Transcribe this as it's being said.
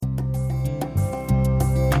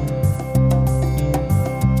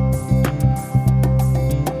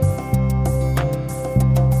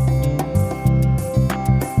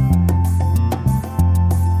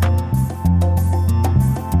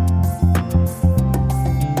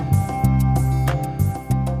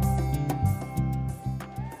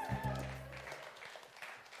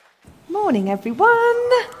Morning, everyone.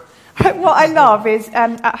 What I love is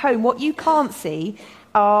at home, what you can't see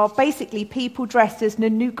are basically people dressed as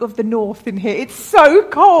Nanook of the North in here. It's so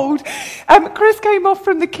cold. Chris came off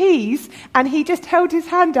from the Keys and he just held his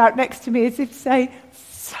hand out next to me as if to say,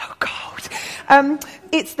 so cold.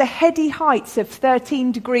 It's the heady heights of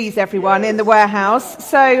 13 degrees, everyone, in the warehouse.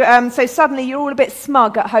 So suddenly you're all a bit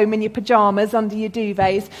smug at home in your pyjamas under your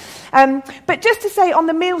duvets. But just to say on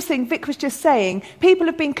the meals thing, Vic was just saying, people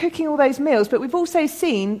have been cooking all those meals, but we've also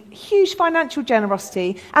seen huge financial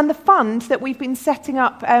generosity, and the fund that we've been setting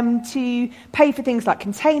up to pay for things like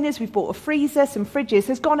containers, we've bought a freezer, some fridges,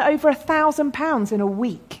 has gone over £1,000 in a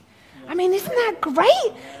week. I mean, isn't that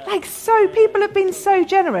great? So people have been so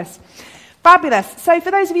generous. Fabulous. So for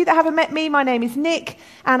those of you that haven't met me, my name is Nick,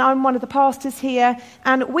 and I'm one of the pastors here,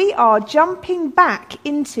 and we are jumping back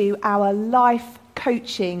into our life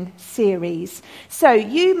coaching series. So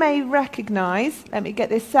you may recognise, let me get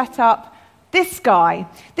this set up, this guy.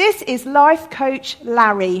 This is life coach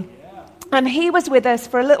Larry. And he was with us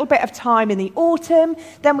for a little bit of time in the autumn.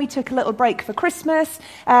 Then we took a little break for Christmas.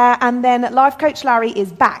 And then Life Coach Larry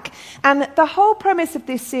is back. And the whole premise of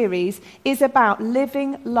this series is about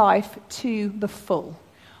living life to the full.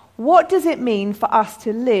 What does it mean for us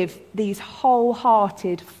to live these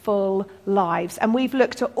wholehearted, full lives? And we've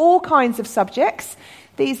looked at all kinds of subjects.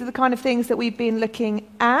 These are the kind of things that we've been looking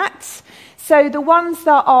at. So the ones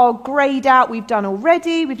that are greyed out we've done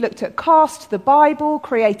already. We've looked at cost, the Bible,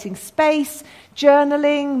 creating space,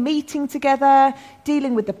 journaling, meeting together,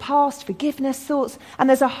 dealing with the past, forgiveness, thoughts, and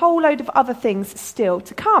there's a whole load of other things still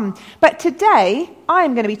to come. But today, I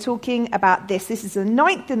am going to be talking about this. This is the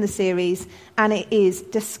 9th in the series, and it is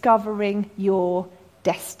discovering your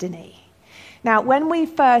destiny. Now, when we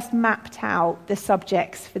first mapped out the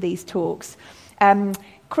subjects for these talks,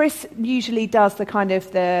 Chris usually does the kind of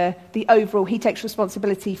the overall, he takes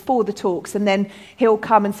responsibility for the talks, and then he'll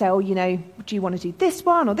come and say, do you want to do this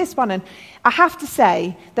one or this one? And I have to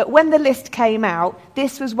say that when the list came out,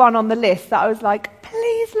 this was one on the list that I was like,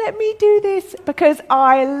 please let me do this, because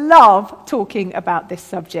I love talking about this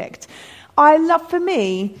subject. For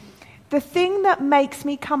me, the thing that makes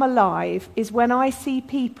me come alive is when I see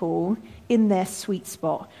people in their sweet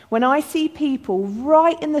spot. When I see people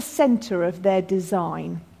right in the centre of their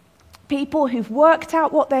design, people who've worked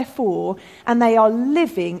out what they're for and they are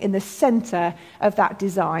living in the centre of that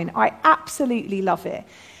design, I absolutely love it.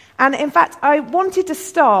 And in fact, I wanted to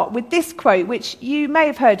start with this quote, which you may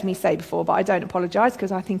have heard me say before, but I don't apologise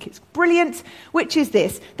because I think it's brilliant, which is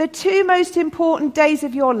this: the two most important days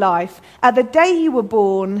of your life are the day you were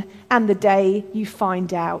born and the day you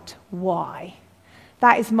find out why.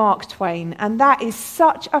 That is Mark Twain, and that is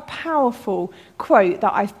such a powerful quote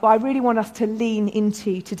that I really want us to lean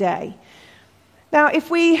into today. Now, if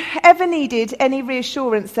we ever needed any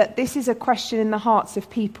reassurance that this is a question in the hearts of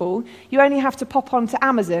people, you only have to pop onto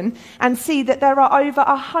Amazon and see that there are over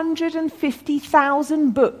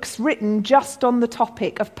 150,000 books written just on the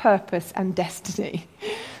topic of purpose and destiny.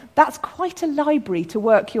 That's quite a library to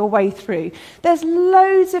work your way through. There's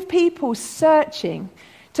loads of people searching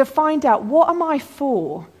to find out, what am I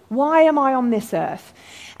for? Why am I on this earth?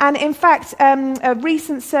 And in fact, a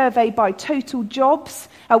recent survey by Total Jobs,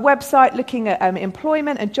 a website looking at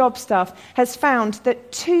employment and job stuff, has found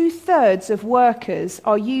that 2/3 of workers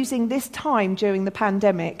are using this time during the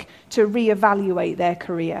pandemic to reevaluate their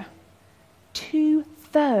career.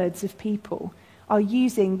 2/3 of people are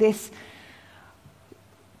using this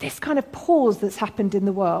kind of pause that's happened in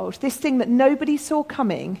the world, this thing that nobody saw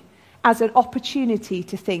coming, as an opportunity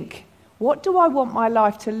to think, what do I want my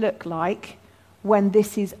life to look like when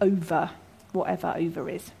this is over, whatever over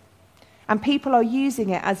is? And people are using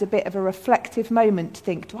it as a bit of a reflective moment to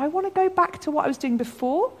think, do I want to go back to what I was doing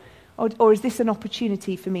before? Or is this an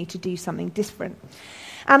opportunity for me to do something different?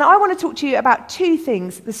 And I want to talk to you about two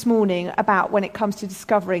things this morning about when it comes to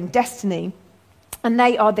discovering destiny. And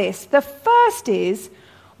they are this. The first is,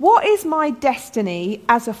 what is my destiny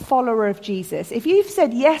as a follower of Jesus? If you've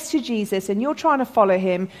said yes to Jesus and you're trying to follow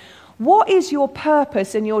him, what is your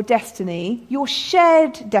purpose and your destiny, your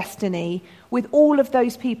shared destiny with all of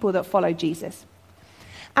those people that follow Jesus?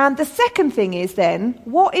 And the second thing is then,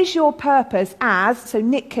 what is your purpose so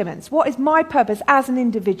Nick Kimmins, what is my purpose as an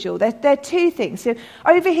individual? They're two things. So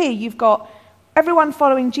over here you've got everyone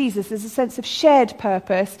following Jesus. There's a sense of shared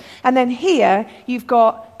purpose. And then here you've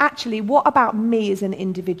got, actually, what about me as an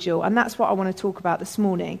individual? And that's what I want to talk about this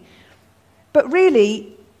morning. But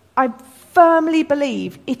really, I firmly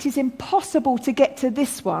believe it is impossible to get to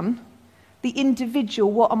this one, the individual,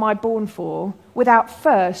 what am I born for, without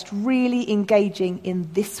first really engaging in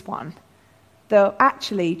this one,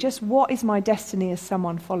 actually, just what is my destiny as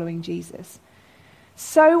someone following Jesus?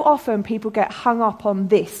 So often people get hung up on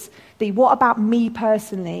this, the what about me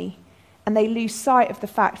personally, and they lose sight of the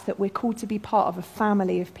fact that we're called to be part of a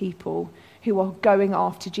family of people who are going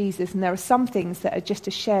after Jesus, and there are some things that are just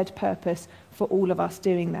a shared purpose for all of us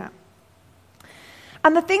doing that.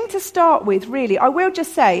 And the thing to start with, really, I will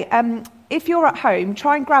just say, if you're at home,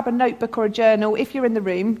 try and grab a notebook or a journal. If you're in the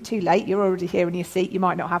room, too late, you're already here in your seat, you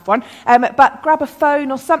might not have one. But grab a phone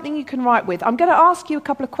or something you can write with. I'm going to ask you a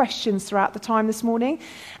couple of questions throughout the time this morning.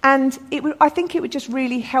 And I think it would just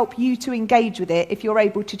really help you to engage with it if you're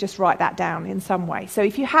able to just write that down in some way. So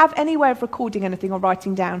if you have any way of recording anything or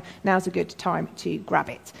writing down, now's a good time to grab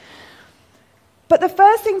it. But the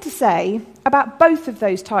first thing to say about both of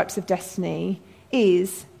those types of destiny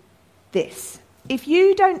is this. If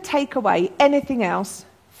you don't take away anything else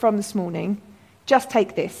from this morning, just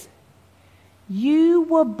take this. You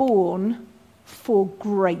were born for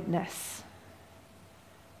greatness.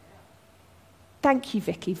 Thank you,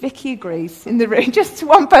 Vicky. Vicky agrees in the room. Just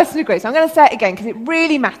one person agrees. I'm going to say it again because it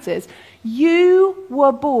really matters. You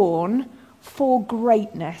were born for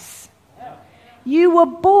greatness. You were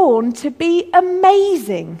born to be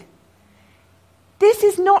amazing. This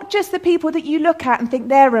is not just the people that you look at and think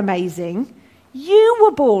they're amazing. You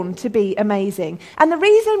were born to be amazing. And the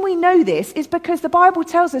reason we know this is because the Bible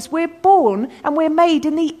tells us we're born and we're made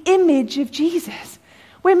in the image of Jesus.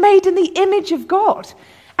 We're made in the image of God.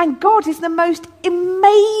 And God is the most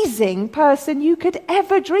amazing person you could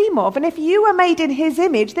ever dream of. And if you are made in his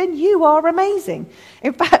image, then you are amazing.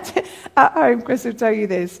 In fact, at home, Chris will tell you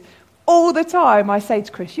this. All the time I say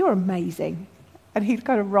to Chris, you're amazing. And he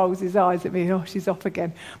kind of rolls his eyes at me, oh, she's off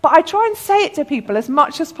again. But I try and say it to people as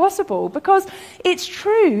much as possible because it's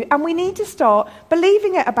true and we need to start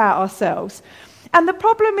believing it about ourselves. And the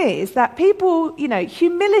problem is that people,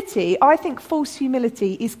 humility, I think false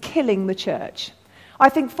humility is killing the church. I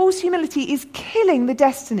think false humility is killing the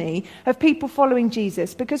destiny of people following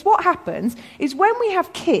Jesus, because what happens is when we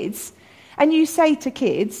have kids and you say to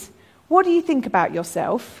kids, what do you think about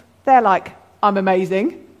yourself? They're like, I'm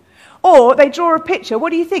amazing. Or they draw a picture. What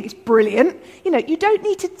do you think? It's brilliant. You don't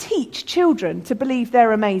need to teach children to believe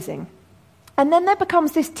they're amazing. And then there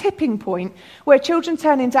becomes this tipping point where children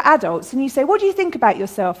turn into adults and you say, what do you think about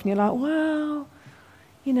yourself? And you're like, well,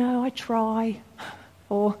 I try.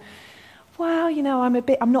 Or, well,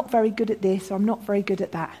 I'm not very good at this, or I'm not very good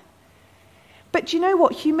at that. But do you know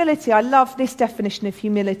what? Humility, I love this definition of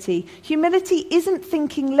humility. Humility isn't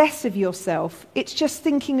thinking less of yourself. It's just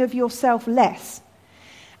thinking of yourself less.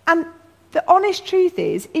 And the honest truth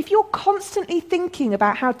is, if you're constantly thinking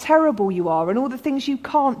about how terrible you are and all the things you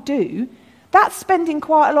can't do, that's spending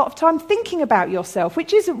quite a lot of time thinking about yourself,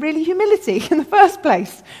 which isn't really humility in the first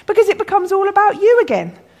place, because it becomes all about you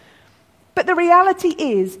again. But the reality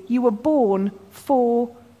is, you were born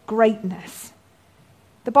for greatness.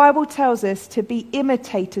 The Bible tells us to be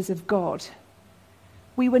imitators of God.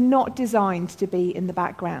 We were not designed to be in the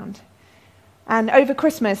background. And over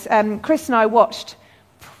Christmas, Chris and I watched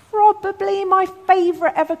probably my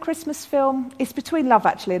favourite ever Christmas film. It's between Love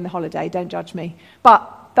Actually and The Holiday, don't judge me.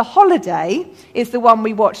 But The Holiday is the one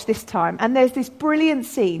we watched this time. And there's this brilliant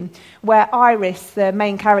scene where Iris, the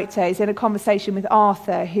main character, is in a conversation with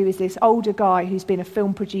Arthur, who is this older guy who's been a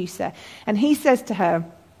film producer. And he says to her,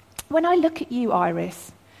 when I look at you,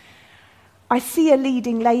 Iris, I see a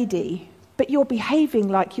leading lady, but you're behaving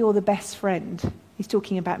like you're the best friend. He's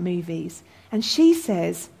talking about movies. And she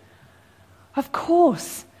says, of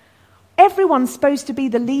course, everyone's supposed to be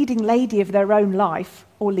the leading lady of their own life,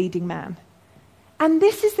 or leading man. And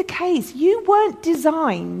this is the case. You weren't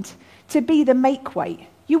designed to be the make-weight.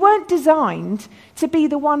 You weren't designed to be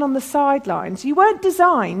the one on the sidelines. You weren't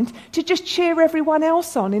designed to just cheer everyone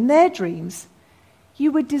else on in their dreams.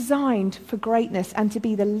 You were designed for greatness and to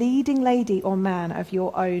be the leading lady or man of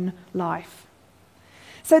your own life.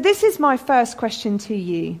 So this is my first question to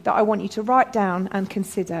you that I want you to write down and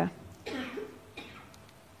consider.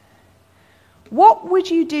 What would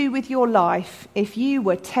you do with your life if you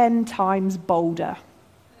were 10 times bolder?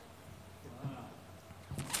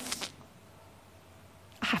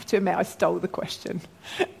 I have to admit, I stole the question.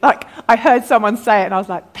 I heard someone say it and I was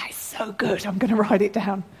like, that is so good, I'm going to write it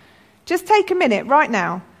down. Just take a minute right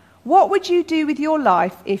now. What would you do with your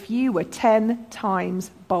life if you were 10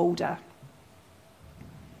 times bolder?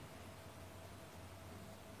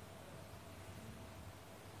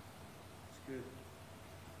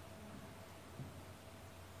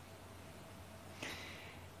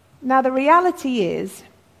 Now, the reality is,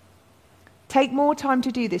 take more time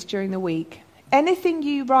to do this during the week. Anything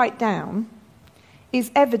you write down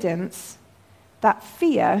is evidence that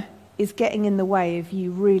fear is getting in the way of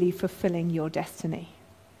you really fulfilling your destiny.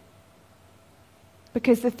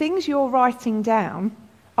 Because the things you're writing down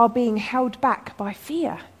are being held back by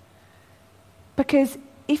fear. Because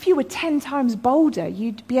if you were 10 times bolder,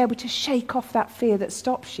 you'd be able to shake off that fear that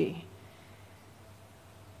stops you.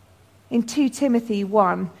 In 2 Timothy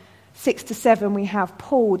 1, 6-7, we have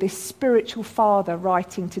Paul, this spiritual father,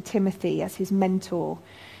 writing to Timothy as his mentor.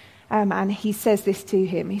 And he says this to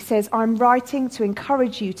him. He says, I'm writing to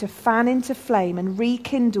encourage you to fan into flame and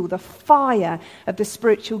rekindle the fire of the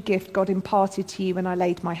spiritual gift God imparted to you when I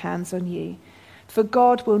laid my hands on you. For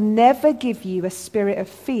God will never give you a spirit of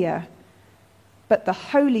fear, but the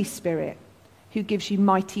Holy Spirit, who gives you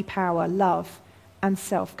mighty power, love, and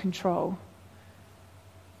self-control.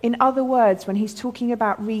 In other words, when he's talking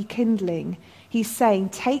about rekindling, he's saying,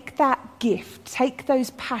 take that gift, take those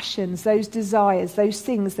passions, those desires, those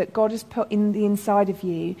things that God has put in the inside of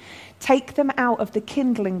you, take them out of the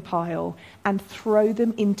kindling pile and throw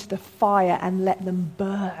them into the fire and let them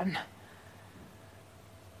burn.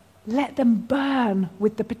 Let them burn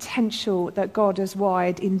with the potential that God has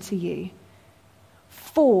wired into you.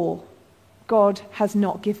 For God has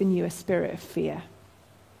not given you a spirit of fear.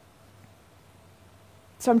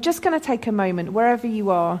 So I'm just going to take a moment, wherever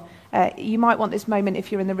you are. You might want this moment,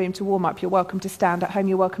 if you're in the room, to warm up. You're welcome to stand. At home,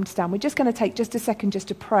 you're welcome to stand. We're just going to take just a second just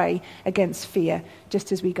to pray against fear,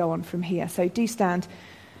 just as we go on from here. So do stand.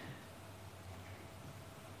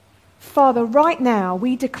 Father, right now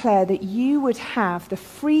we declare that you would have the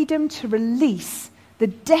freedom to release the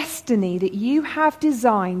destiny that you have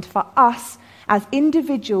designed for us as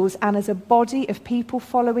individuals and as a body of people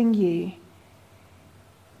following you.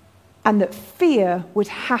 And that fear would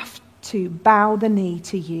have to bow the knee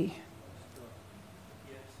to you.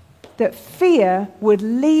 That fear would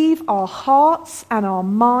leave our hearts and our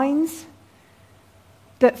minds.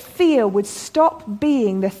 That fear would stop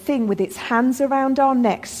being the thing with its hands around our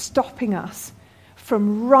necks, stopping us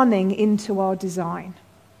from running into our design.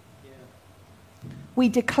 We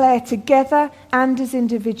declare together and as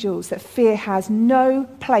individuals that fear has no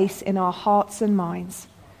place in our hearts and minds.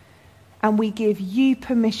 And we give you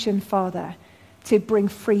permission, Father, to bring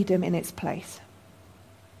freedom in its place.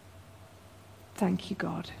 Thank you,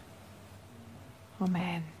 God.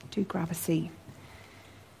 Amen. Do grab a seat.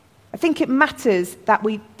 I think it matters that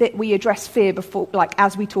we address fear before, like,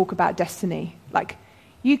 as we talk about destiny. Like,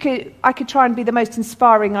 I could try and be the most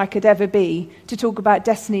inspiring I could ever be to talk about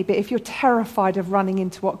destiny, but if you're terrified of running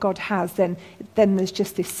into what God has, then there's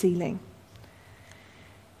just this ceiling.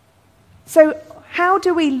 So, how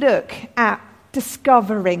do we look at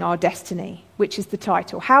discovering our destiny, which is the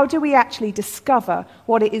title? How do we actually discover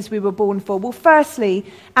what it is we were born for? Well, firstly,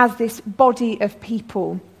 as this body of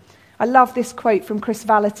people. I love this quote from Chris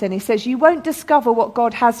Vallotton. He says, you won't discover what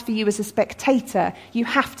God has for you as a spectator. You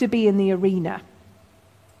have to be in the arena.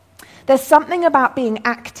 There's something about being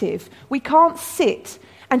active. We can't sit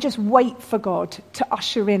and just wait for God to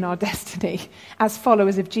usher in our destiny as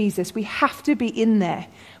followers of Jesus. We have to be in there.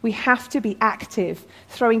 We have to be active,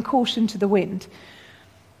 throwing caution to the wind.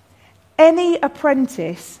 Any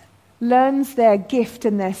apprentice learns their gift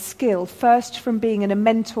and their skill first from being a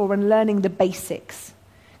mentor and learning the basics.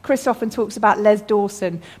 Chris often talks about Les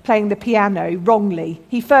Dawson playing the piano wrongly.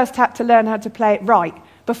 He first had to learn how to play it right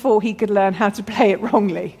before he could learn how to play it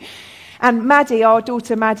wrongly. And Maddie, our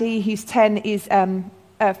daughter Maddie, who's 10, is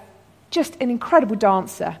just an incredible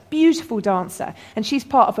dancer, beautiful dancer, and she's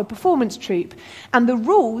part of a performance troupe. And the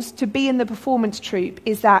rules to be in the performance troupe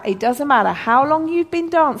is that it doesn't matter how long you've been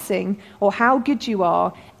dancing or how good you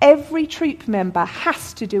are, every troupe member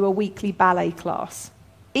has to do a weekly ballet class.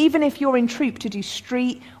 Even if you're in troupe to do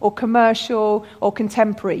street or commercial or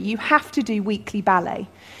contemporary, you have to do weekly ballet.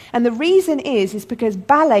 And the reason is because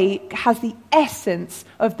ballet has the essence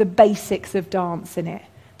of the basics of dance in it.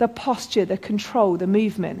 The posture, the control, the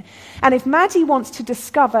movement. And if Maddie wants to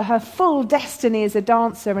discover her full destiny as a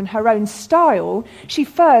dancer and her own style, she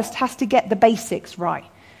first has to get the basics right.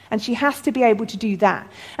 And she has to be able to do that.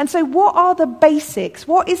 And so what are the basics?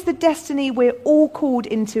 What is the destiny we're all called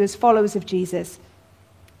into as followers of Jesus?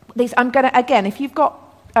 I'm going to, again, if you've got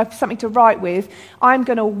something to write with, I'm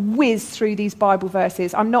going to whiz through these Bible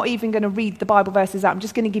verses. I'm not even going to read the Bible verses out. I'm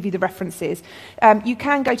just going to give you the references. You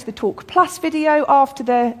can go to the Talk Plus video after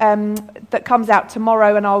that comes out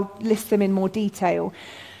tomorrow, and I'll list them in more detail.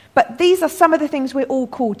 But these are some of the things we're all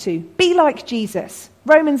called to. Be like Jesus.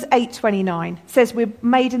 Romans 8:29 says we're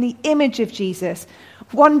made in the image of Jesus.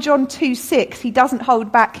 1 John 2:6, he doesn't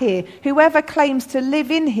hold back here. Whoever claims to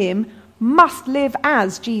live in him must live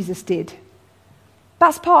as Jesus did.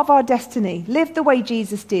 That's part of our destiny. Live the way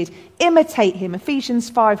Jesus did. Imitate him. Ephesians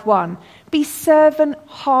 5:1. Be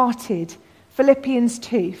servant-hearted. Philippians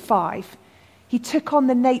 2:5. He took on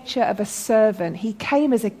the nature of a servant. He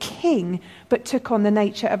came as a king, but took on the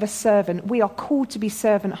nature of a servant. We are called to be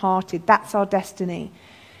servant-hearted. That's our destiny.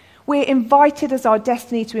 We're invited as our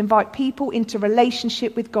destiny to invite people into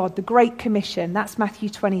relationship with God, the Great Commission. That's Matthew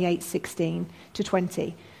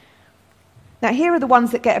 28:16-20. Now, here are the ones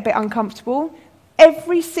that get a bit uncomfortable.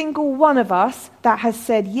 Every single one of us that has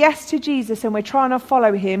said yes to Jesus and we're trying to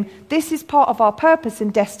follow him, this is part of our purpose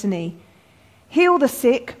and destiny. Heal the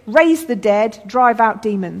sick, raise the dead, drive out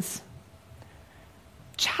demons.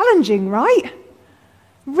 Challenging, right?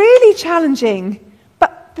 Really challenging.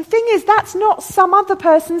 But the thing is, that's not some other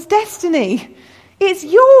person's destiny. It's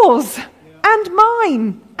yours and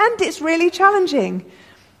mine. And it's really challenging.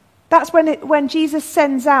 That's when Jesus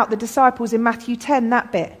sends out the disciples in Matthew 10,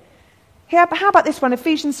 that bit. How about this one,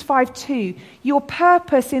 Ephesians 5:2? Your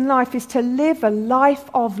purpose in life is to live a life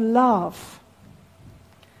of love.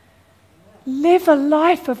 Live a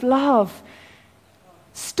life of love.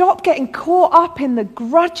 Stop getting caught up in the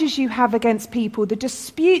grudges you have against people, the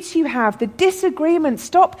disputes you have, the disagreements.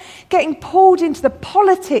 Stop getting pulled into the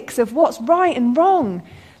politics of what's right and wrong.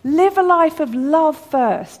 Live a life of love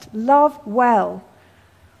first. Love well.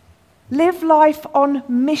 Live life on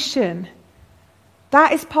mission.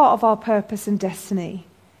 That is part of our purpose and destiny.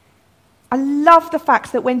 I love the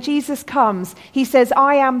fact that when Jesus comes, he says,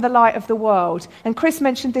 I am the light of the world. And Chris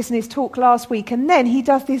mentioned this in his talk last week. And then he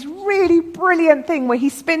does this really brilliant thing where he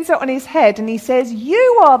spins it on his head and he says,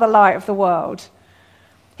 you are the light of the world.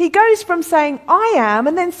 He goes from saying, I am,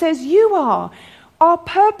 and then says, you are. Our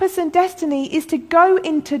purpose and destiny is to go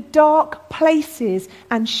into dark places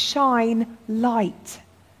and shine light.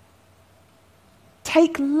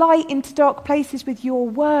 Take light into dark places with your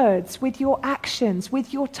words, with your actions,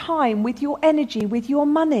 with your time, with your energy, with your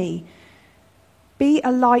money. Be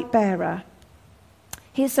a light bearer.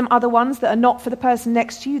 Here's some other ones that are not for the person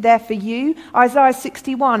next to you, they're for you. Isaiah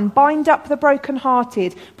 61, bind up the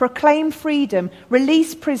brokenhearted, proclaim freedom,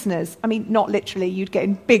 release prisoners. I mean, not literally, you'd get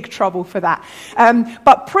in big trouble for that.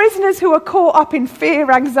 But prisoners who are caught up in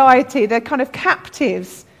fear, anxiety, they're kind of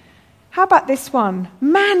captives. How about this one?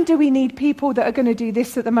 Man, do we need people that are going to do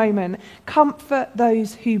this at the moment. Comfort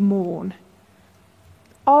those who mourn.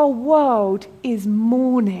 Our world is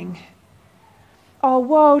mourning. Our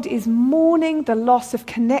world is mourning the loss of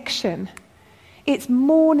connection. It's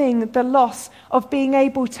mourning the loss of being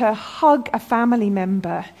able to hug a family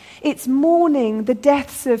member. It's mourning the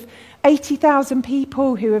deaths of 80,000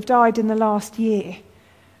 people who have died in the last year.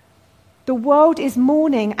 The world is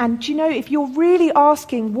mourning, and do you know, if you're really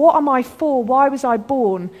asking, what am I for? Why was I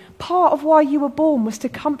born? Part of why you were born was to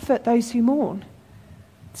comfort those who mourn.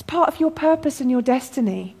 It's part of your purpose and your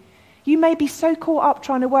destiny. You may be so caught up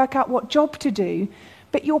trying to work out what job to do,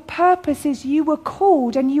 but your purpose is you were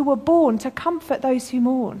called and you were born to comfort those who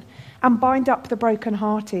mourn and bind up the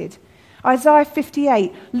brokenhearted. Isaiah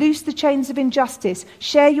 58, loose the chains of injustice,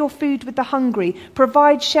 share your food with the hungry,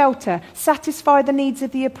 provide shelter, satisfy the needs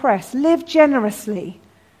of the oppressed, live generously.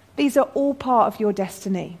 These are all part of your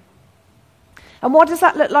destiny. And what does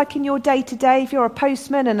that look like in your day-to-day if you're a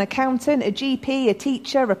postman, an accountant, a GP, a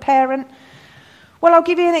teacher, a parent? Well, I'll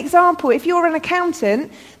give you an example. If you're an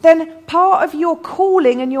accountant, then part of your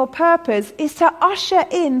calling and your purpose is to usher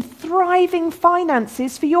in thriving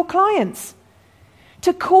finances for your clients.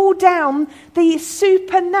 To call down the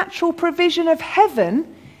supernatural provision of heaven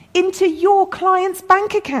into your clients'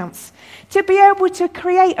 bank accounts. To be able to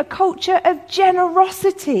create a culture of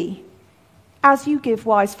generosity as you give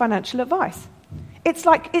wise financial advice. It's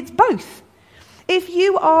both. If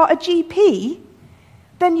you are a GP,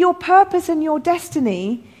 then your purpose and your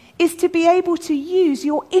destiny is to be able to use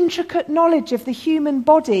your intricate knowledge of the human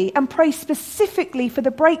body and pray specifically for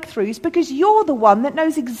the breakthroughs, because you're the one that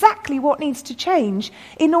knows exactly what needs to change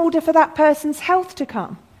in order for that person's health to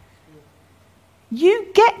come. You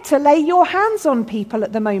get to lay your hands on people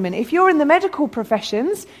at the moment. If you're in the medical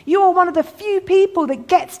professions, you are one of the few people that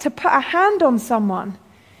gets to put a hand on someone.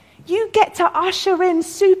 You get to usher in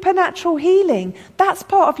supernatural healing. That's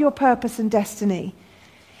part of your purpose and destiny.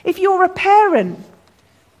 If you're a parent,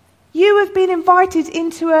 you have been invited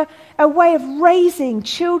into a way of raising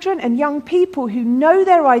children and young people who know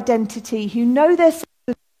their identity, who know their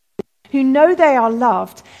who know they are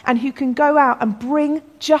loved, and who can go out and bring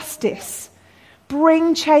justice,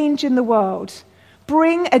 bring change in the world,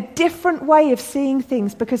 bring a different way of seeing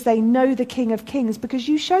things because they know the King of Kings, because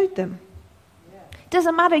you showed them. It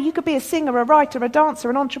doesn't matter, you could be a singer, a writer, a dancer,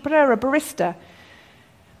 an entrepreneur, a barista.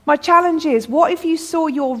 My challenge is, what if you saw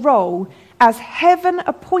your role as heaven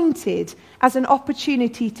appointed as an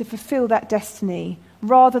opportunity to fulfill that destiny,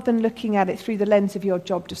 rather than looking at it through the lens of your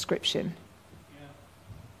job description.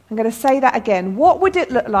 I'm going to say that again. What would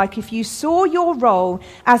it look like if you saw your role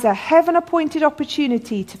as a heaven-appointed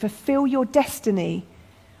opportunity to fulfill your destiny,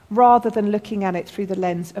 rather than looking at it through the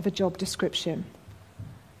lens of a job description?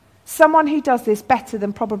 Someone who does this better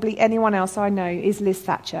than probably anyone else I know is Liz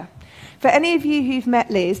Thatcher. For any of you who've met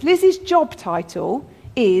Liz, Liz's job title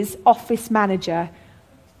is office manager.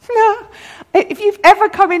 If you've ever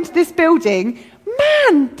come into this building,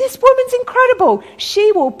 man, this woman's incredible.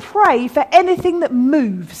 She will pray for anything that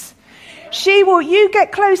moves. You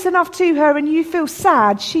get close enough to her and you feel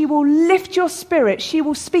sad, she will lift your spirit. She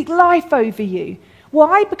will speak life over you.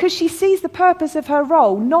 Why? Because she sees the purpose of her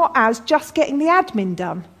role not as just getting the admin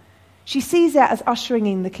done. She sees it as ushering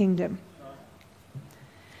in the kingdom.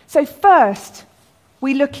 So first,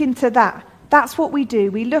 we look into that. That's what we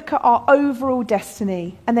do. We look at our overall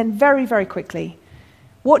destiny. And then very, very quickly,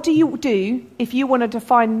 what do you do if you wanted to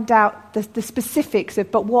find out the specifics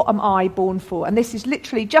of, but what am I born for? And this is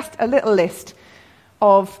literally just a little list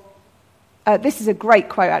of, this is a great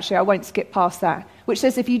quote actually, I won't skip past that, which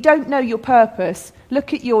says if you don't know your purpose,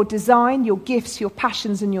 look at your design, your gifts, your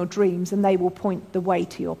passions and your dreams, and they will point the way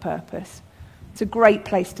to your purpose. It's a great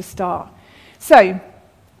place to start. So,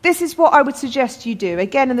 this is what I would suggest you do.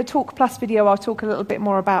 Again, in the Talk Plus video, I'll talk a little bit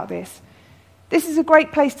more about this. This is a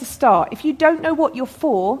great place to start. If you don't know what you're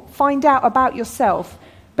for, find out about yourself,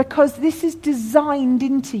 because this is designed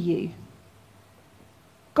into you.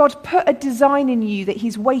 God put a design in you that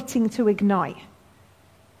he's waiting to ignite.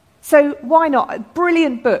 So why not? A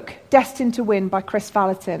brilliant book, Destined to Win by Chris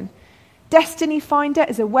Vallotton. Destiny Finder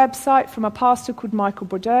is a website from a pastor called Michael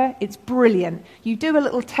Brodeur. It's brilliant. You do a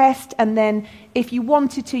little test, and then if you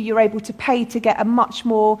wanted to, you're able to pay to get a much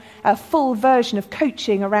more full version of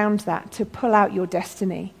coaching around that to pull out your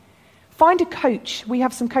destiny. Find a coach. We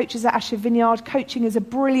have some coaches at Asher Vineyard. Coaching is a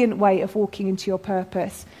brilliant way of walking into your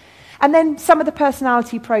purpose. And then some of the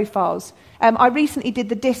personality profiles. I recently did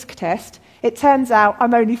the DISC test. It turns out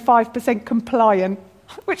I'm only 5% compliant,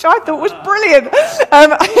 which I thought was brilliant.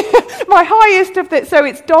 My highest of that, so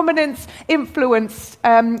it's dominance, influence,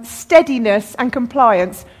 steadiness and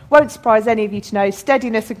compliance. Won't surprise any of you to know,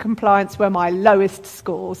 steadiness and compliance were my lowest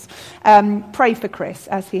scores. Pray for Chris,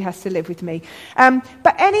 as he has to live with me.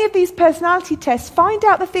 But any of these personality tests, find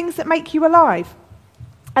out the things that make you alive.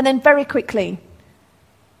 And then very quickly,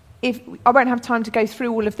 I won't have time to go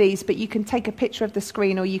through all of these, but you can take a picture of the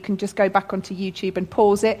screen, or you can just go back onto YouTube and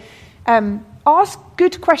pause it. Ask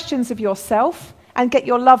good questions of yourself and get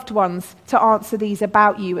your loved ones to answer these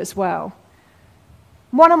about you as well.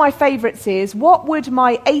 One of my favourites is, what would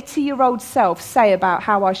my 80-year-old self say about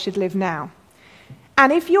how I should live now?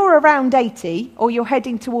 And if you're around 80, or you're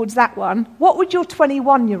heading towards that one, what would your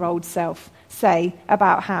 21-year-old self say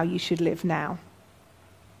about how you should live now?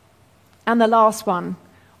 And the last one,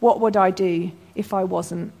 what would I do if I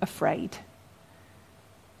wasn't afraid?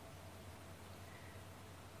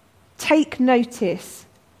 Take notice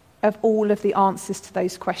of all of the answers to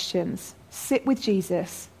those questions. Sit with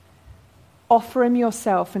Jesus. Offer him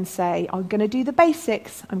yourself and say, I'm going to do the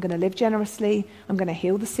basics. I'm going to live generously. I'm going to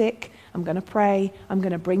heal the sick. I'm going to pray. I'm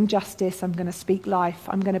going to bring justice. I'm going to speak life.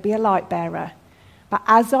 I'm going to be a light bearer. But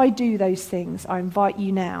as I do those things, I invite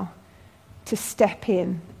you now to step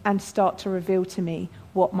in and start to reveal to me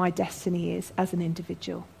what my destiny is as an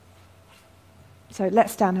individual. So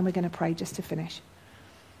let's stand and we're going to pray just to finish.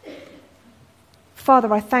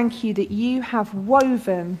 Father, I thank you that you have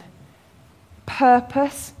woven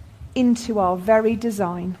purpose into our very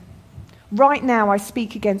design. Right now I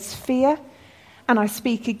speak against fear, and I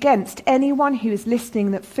speak against anyone who is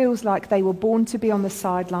listening that feels like they were born to be on the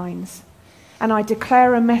sidelines. And I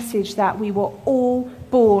declare a message that we were all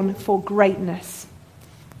born for greatness.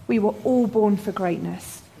 We were all born for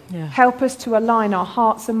greatness. Yeah. Help us to align our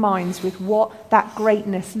hearts and minds with what that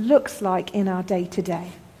greatness looks like in our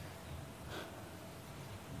day-to-day.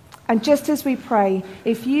 And just as we pray,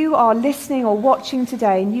 if you are listening or watching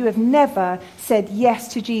today and you have never said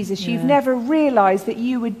yes to Jesus, you've never realized that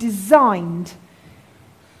you were designed,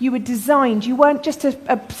 you weren't just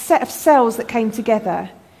a set of cells that came together,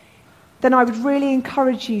 then I would really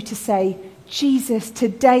encourage you to say, Jesus,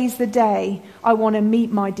 today's the day I want to meet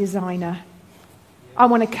my designer. I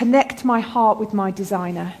want to connect my heart with my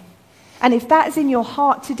designer. And if that is in your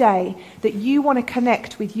heart today, that you want to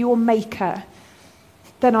connect with your maker,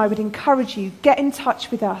 then I would encourage you, get in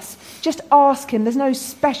touch with us. Just ask him. There's no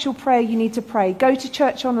special prayer you need to pray. Go to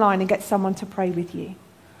church online and get someone to pray with you.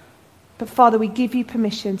 But Father, we give you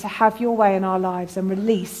permission to have your way in our lives and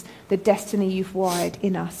release the destiny you've wired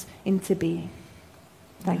in us into being.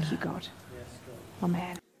 Thank you, God.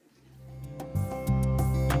 Amen.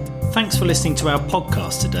 Thanks for listening to our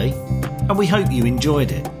podcast today, and we hope you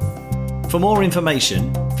enjoyed it. For more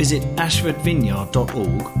information, visit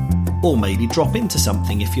ashfordvineyard.org, or maybe drop into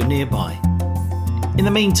something if you're nearby. In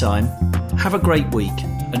the meantime, have a great week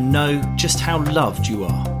and know just how loved you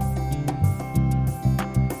are.